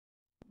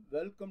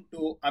Welcome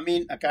to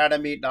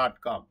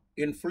aminacademy.com.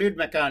 In fluid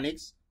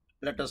mechanics,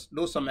 let us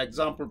do some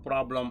example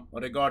problem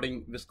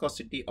regarding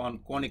viscosity on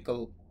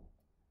conical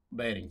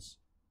bearings.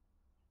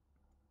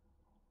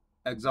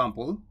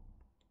 Example: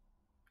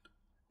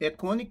 a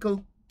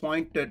conical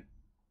pointed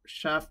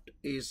shaft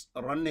is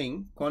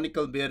running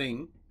conical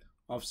bearing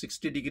of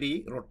 60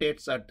 degree,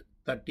 rotates at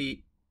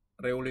 30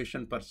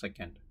 revolution per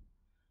second.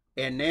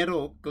 A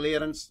narrow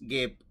clearance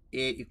gap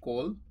A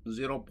equal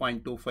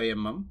 0.25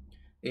 mm,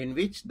 in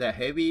which the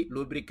heavy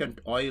lubricant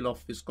oil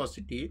of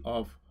viscosity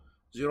of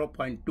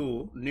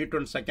 0.2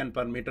 Newton second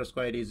per meter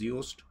square is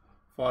used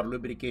for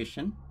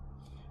lubrication.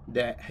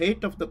 The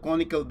height of the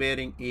conical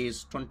bearing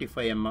is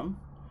 25 mm.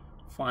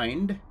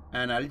 Find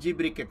an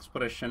algebraic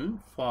expression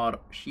for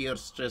shear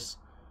stress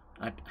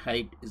at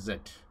height Z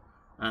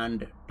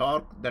and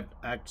torque that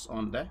acts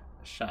on the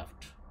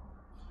shaft.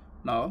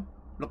 Now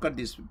look at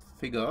this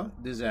figure.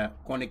 This is a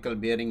conical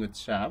bearing with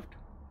shaft,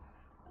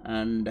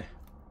 and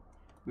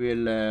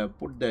we'll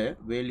put the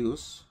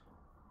values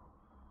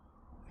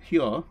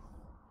here.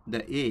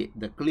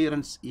 The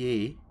clearance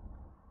A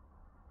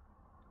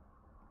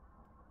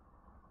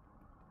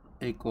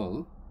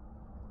equal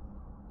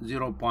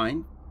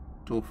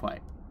 0.25,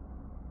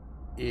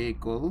 A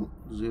equal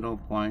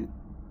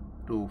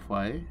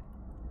 0.25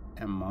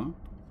 mm,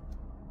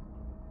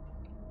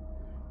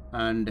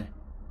 and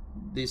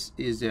this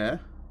is a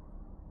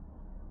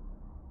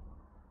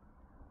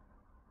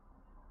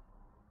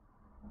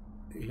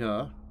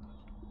here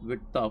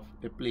width of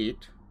a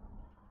plate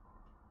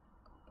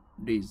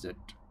dz,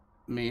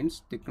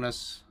 means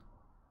thickness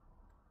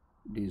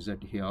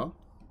dz here,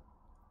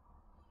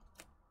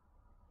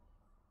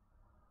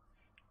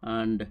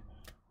 and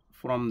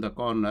from the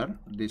corner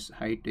this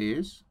height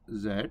is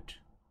z,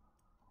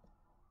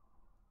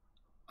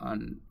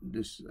 and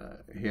this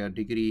here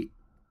degree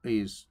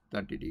is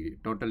 30 degree,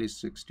 total is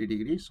 60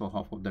 degree, so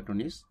half of that one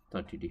is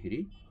 30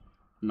 degree.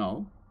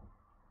 Now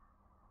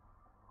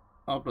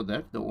after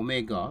that, the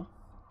omega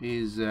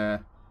is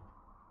 30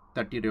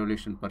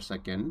 revolution per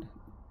second,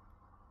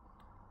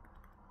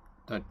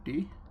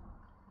 30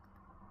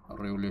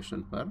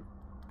 revolution per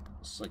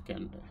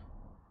second.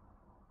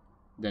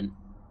 Then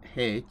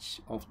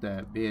h of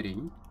the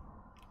bearing,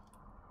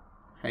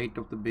 height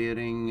of the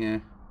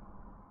bearing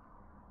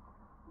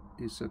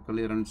is a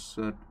clearance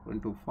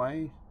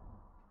 0.25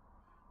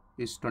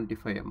 is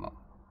 25 mm.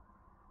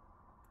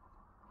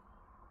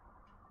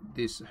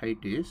 This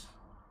height is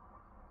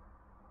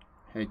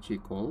h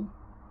equal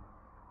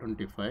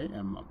 25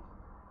 mm.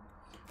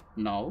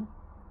 Now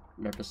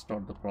let us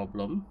start the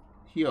problem.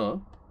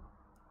 Here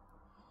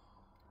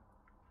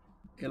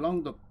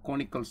along the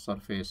conical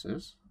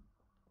surfaces,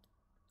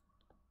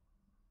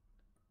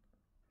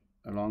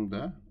 along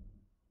the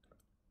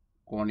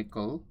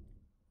conical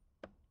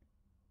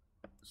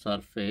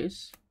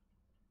surface,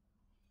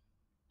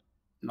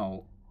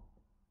 now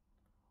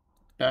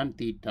tan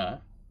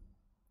theta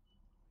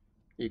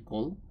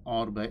equal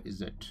r by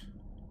z.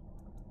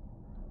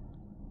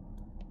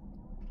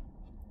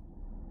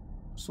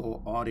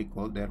 So r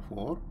equal,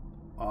 therefore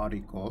r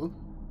equal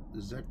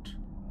z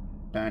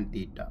tan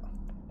theta.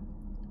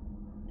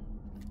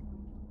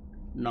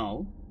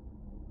 Now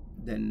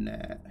then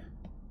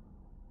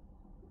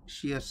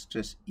shear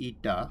stress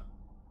eta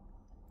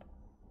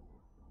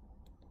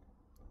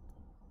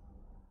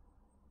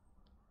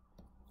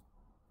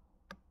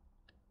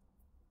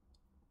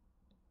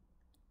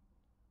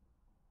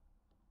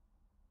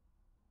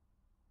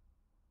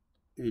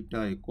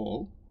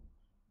equal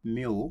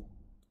mu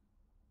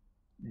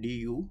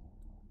du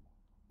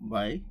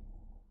by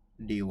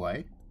dy,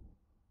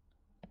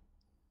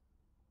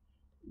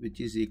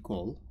 which is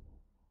equal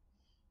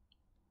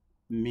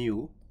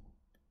mu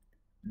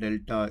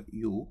delta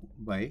u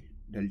by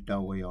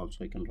delta y,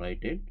 also I can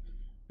write it,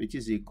 which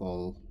is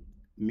equal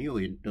mu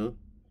into,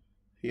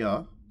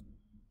 here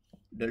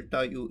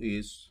delta u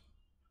is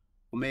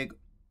omega,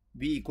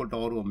 v equal to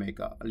r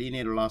omega,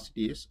 linear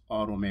velocity is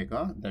r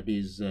omega, that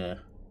is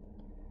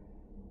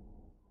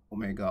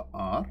omega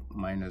r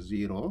minus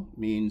 0,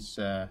 means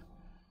at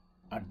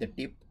the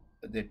tip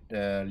that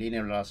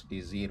linear velocity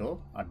is 0,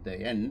 at the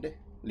end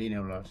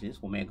linear velocity is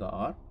omega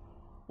r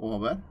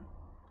over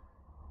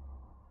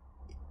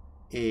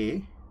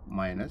a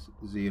minus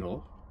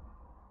 0,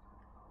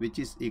 which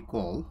is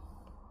equal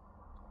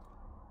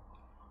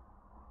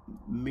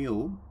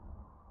mu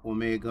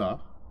omega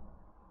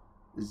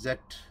z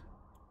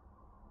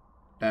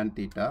tan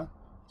theta,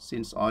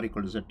 since r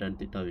equal to z tan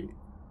theta,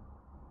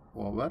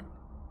 over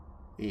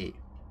a.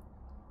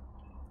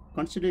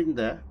 Considering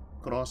the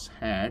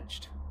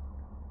cross-hatched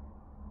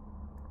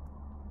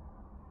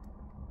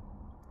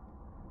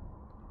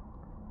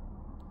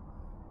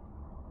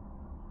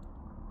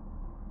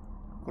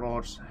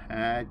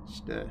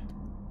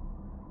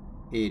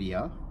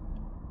area,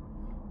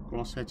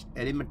 cross-hatched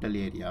elemental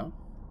area,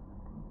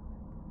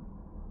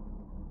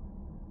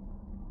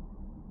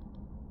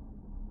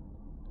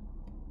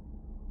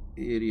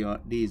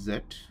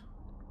 dz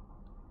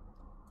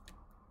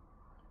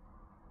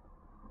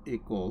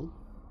equal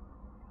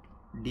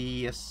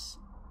ds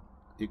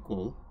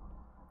equal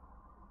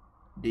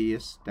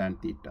ds tan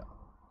theta.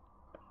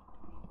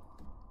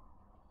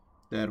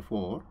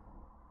 Therefore,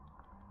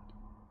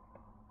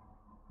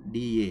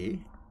 dA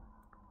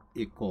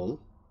equal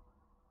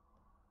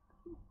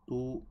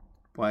 2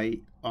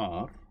 pi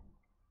r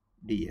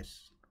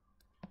ds.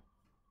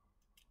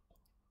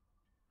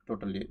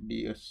 Totally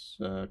ds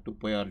 2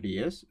 pi r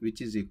ds,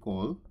 which is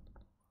equal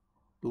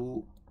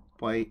 2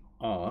 pi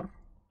r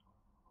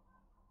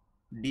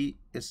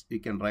ds. We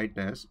can write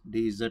as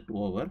dz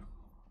over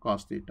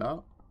cos theta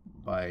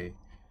by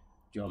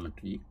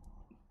geometry.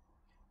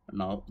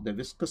 Now the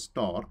viscous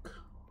torque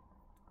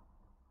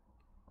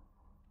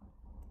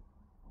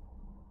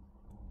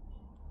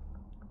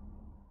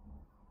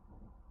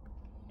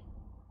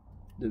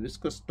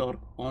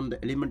on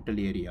the elemental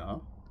area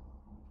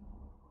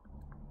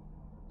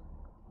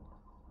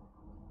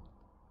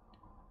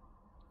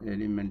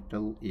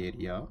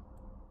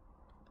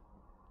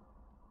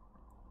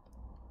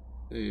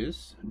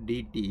is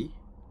dt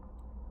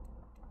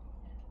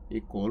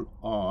equal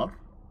r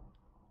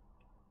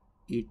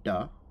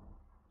eta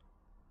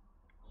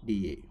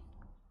dA,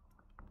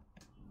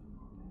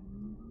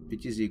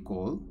 which is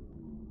equal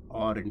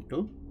r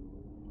into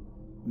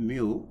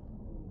mu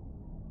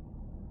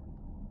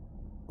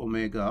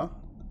omega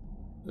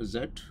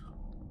z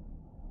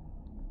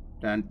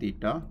tan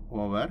theta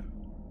over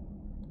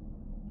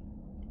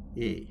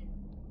A.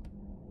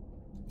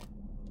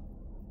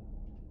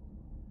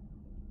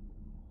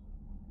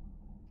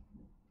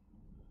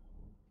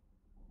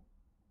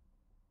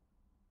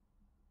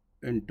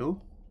 Into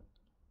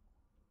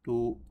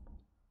 2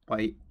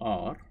 pi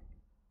r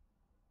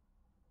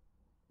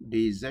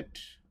dz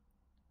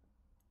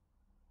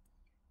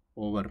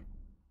over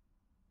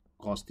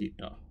cos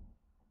theta,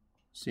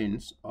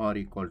 since r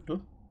equal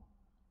to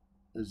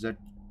z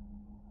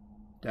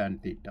tan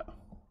theta,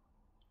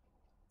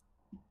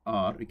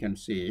 or we can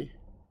say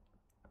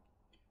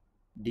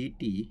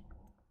dt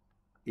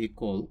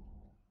equal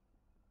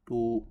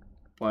 2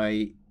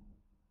 pi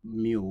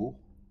mu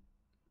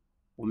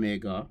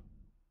omega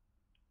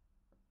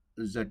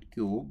z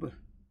cube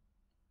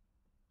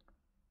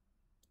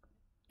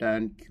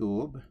tan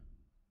cube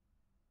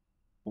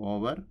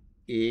over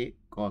a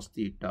cos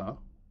theta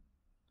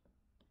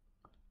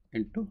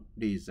into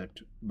dz.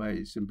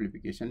 By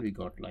simplification we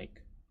got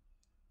like.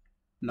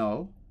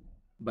 Now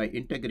by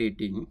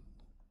integrating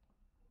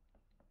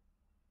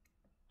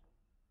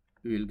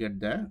we will get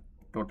the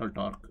total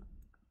torque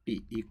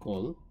T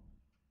equal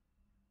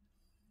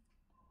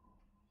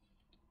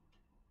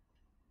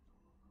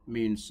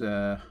means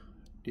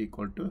T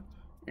equal to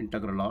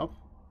integral of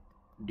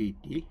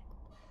dt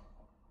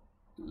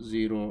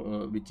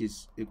 0 which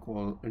is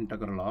equal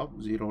integral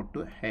of 0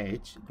 to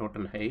h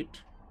total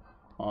height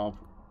of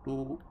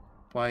 2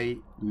 pi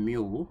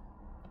mu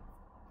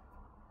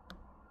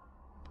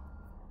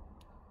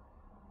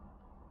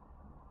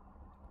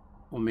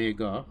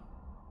omega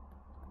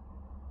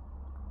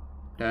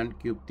tan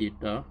cube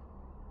theta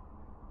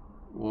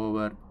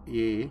over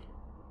a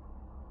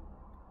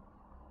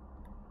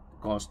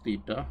cos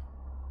theta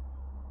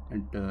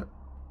into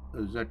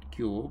z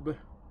cube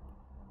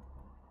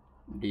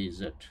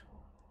dz,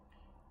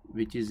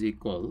 which is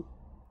equal,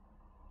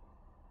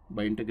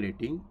 by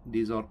integrating,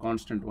 these are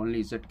constant,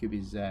 only z cube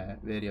is a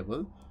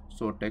variable,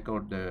 so take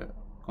out the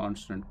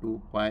constant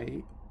 2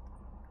 pi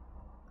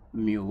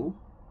mu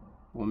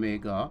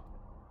omega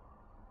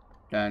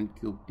tan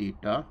cube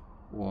theta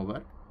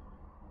over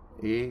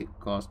a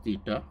cos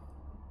theta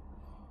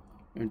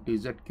into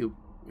z cube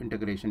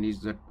integration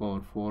is z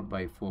power 4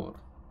 by 4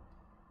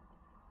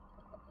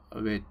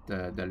 with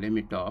the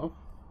limit of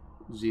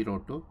 0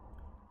 to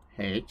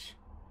h.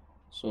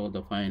 So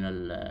the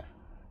final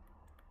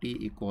t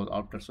equal,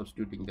 after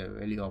substituting the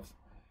value of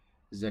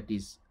z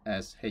is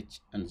as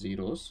h and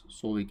zeros,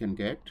 so we can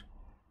get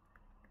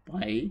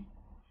pi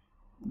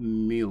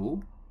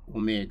mu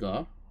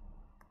omega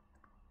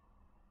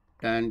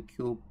tan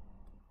cube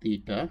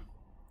theta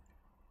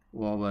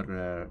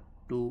over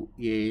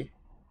 2a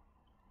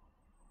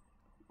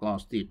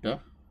cos theta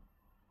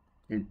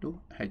into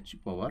h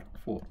power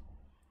 4.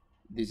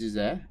 This is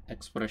a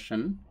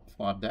expression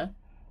for the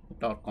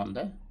torque on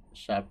the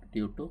shaft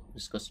due to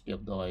viscosity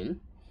of the oil.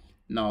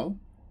 Now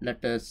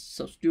let us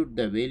substitute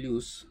the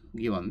values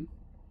given.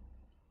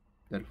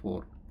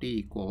 Therefore T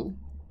equal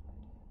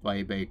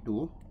pi by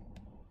 2,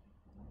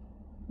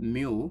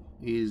 mu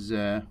is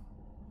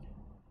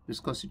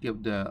viscosity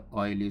of the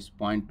oil is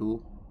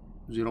 0.2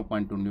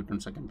 Newton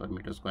second per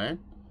meter square,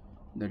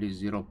 that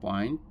is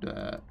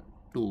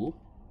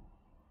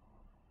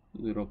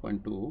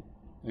 0.2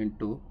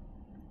 into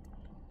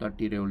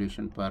 30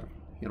 revolution per,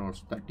 here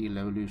also 30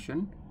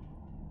 revolution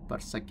per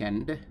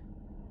second,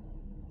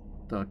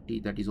 30,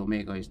 that is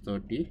omega is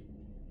 30,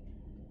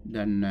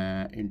 then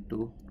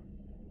into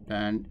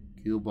tan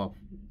cube of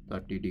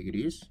 30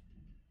 degrees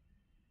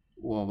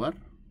over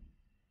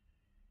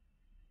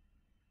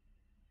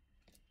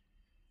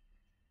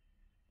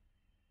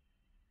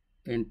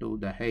into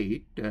the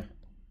height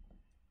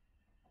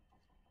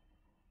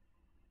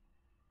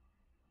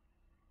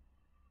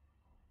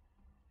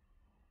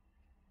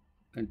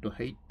into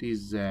height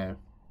is h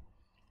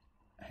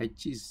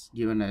is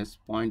given as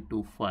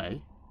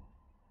 0.25.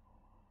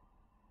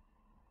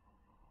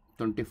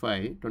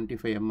 25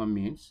 mm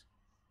means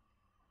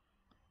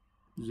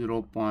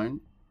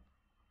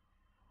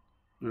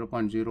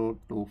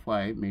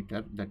 0.025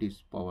 meter, that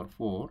is power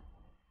 4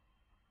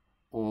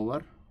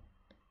 over,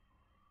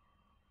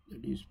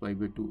 that is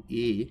 5/2.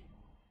 A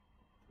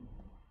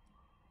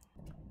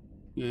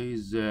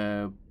is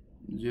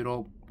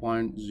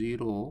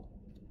 0.0,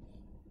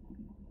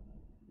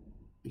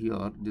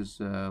 here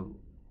this A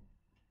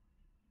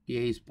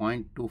is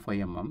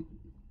 0.25 mm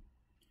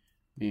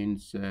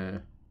means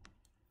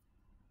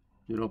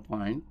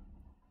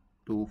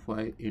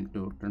 0.25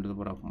 into 10 to the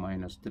power of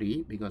minus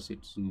 3, because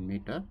it's in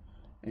meter,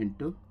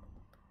 into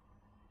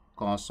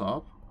cos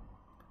of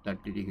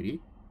 30 degree.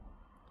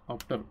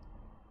 After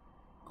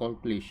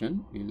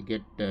calculation we will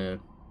get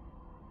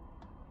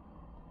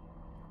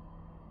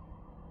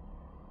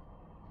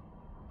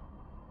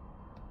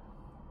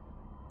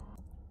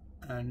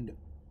and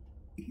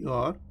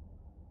here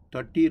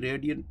 30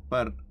 radian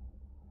per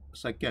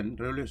second,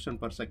 revolution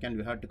per second,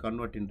 we have to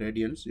convert in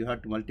radians. You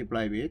have to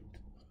multiply with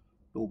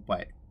 2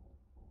 pi.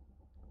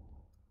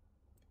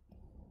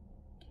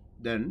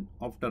 Then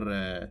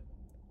after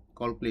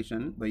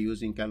calculation by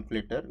using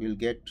calculator, we will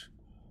get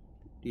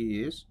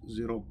T is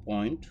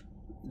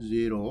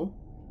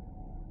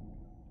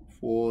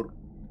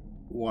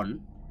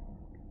 0.041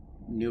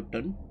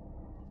 Newton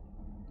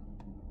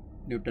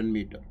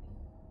meter.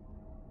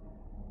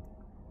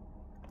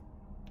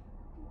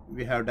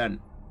 We have done.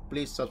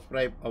 Please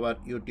subscribe our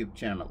YouTube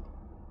channel.